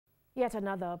Yet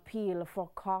another appeal for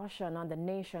caution on the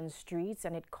nation's streets,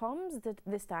 and it comes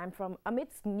this time from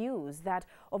amidst news that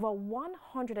over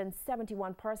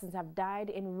 171 persons have died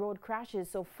in road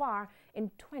crashes so far in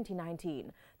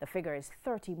 2019. The figure is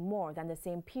 30 more than the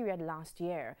same period last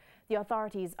year. The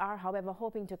authorities are, however,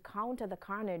 hoping to counter the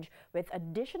carnage with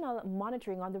additional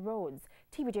monitoring on the roads.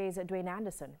 TVJ's Dwayne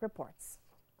Anderson reports.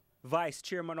 Vice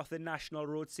Chairman of the National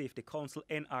Road Safety Council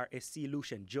NRSC,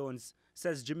 Lucian Jones,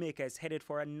 says Jamaica is headed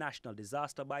for a national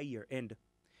disaster by year end.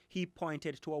 He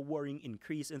pointed to a worrying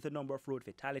increase in the number of road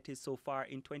fatalities so far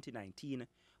in 2019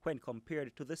 when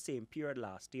compared to the same period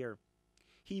last year.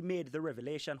 He made the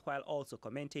revelation while also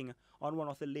commenting on one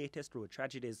of the latest road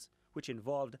tragedies, which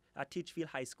involved a Titchfield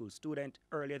High School student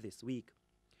earlier this week.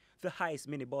 The Highest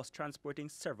minibus transporting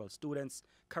several students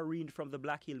careened from the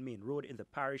Black Hill Main Road in the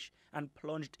parish and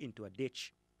plunged into a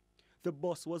ditch. The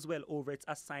bus was well over its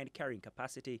assigned carrying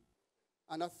capacity.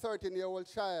 And a 13-year-old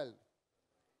child,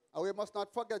 and we must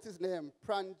not forget his name,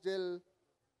 Pranjil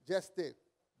Jeste,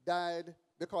 died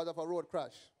because of a road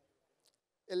crash.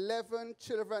 11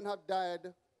 children have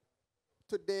died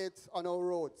to date on our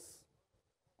roads.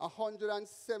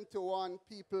 171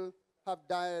 people have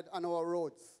died on our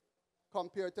roads,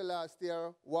 compared to last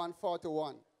year,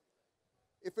 141.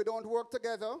 If we don't work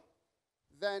together,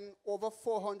 then over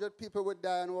 400 people would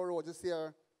die on our roads this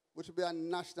year, which would be a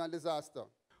national disaster.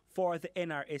 For the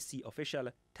NRSC official,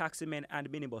 taximen and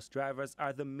minibus drivers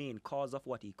are the main cause of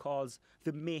what he calls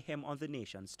the mayhem on the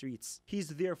nation's streets. He's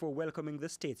therefore welcoming the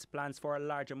state's plans for a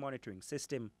larger monitoring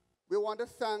system. We want to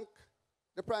thank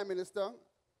the Prime Minister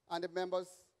and the members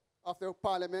of the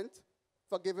Parliament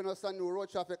for giving us a new Road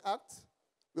Traffic Act.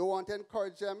 We want to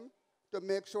encourage them to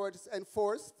make sure it's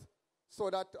enforced so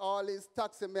that all these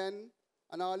taximen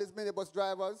and all these minibus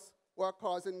drivers who are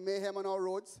causing mayhem on our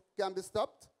roads can be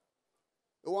stopped.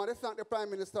 We want to thank the Prime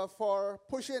Minister for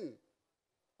pushing,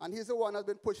 and he's the one who's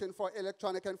been pushing for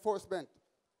electronic enforcement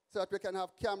so that we can have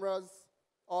cameras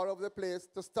all over the place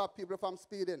to stop people from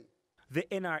speeding. The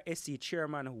NRSC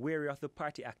chairman, wary of the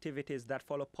party activities that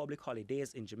follow public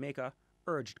holidays in Jamaica,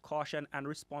 urged caution and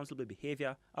responsible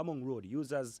behavior among road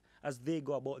users as they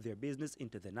go about their business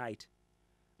into the night.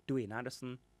 Dwayne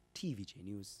Anderson, TVJ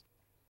News.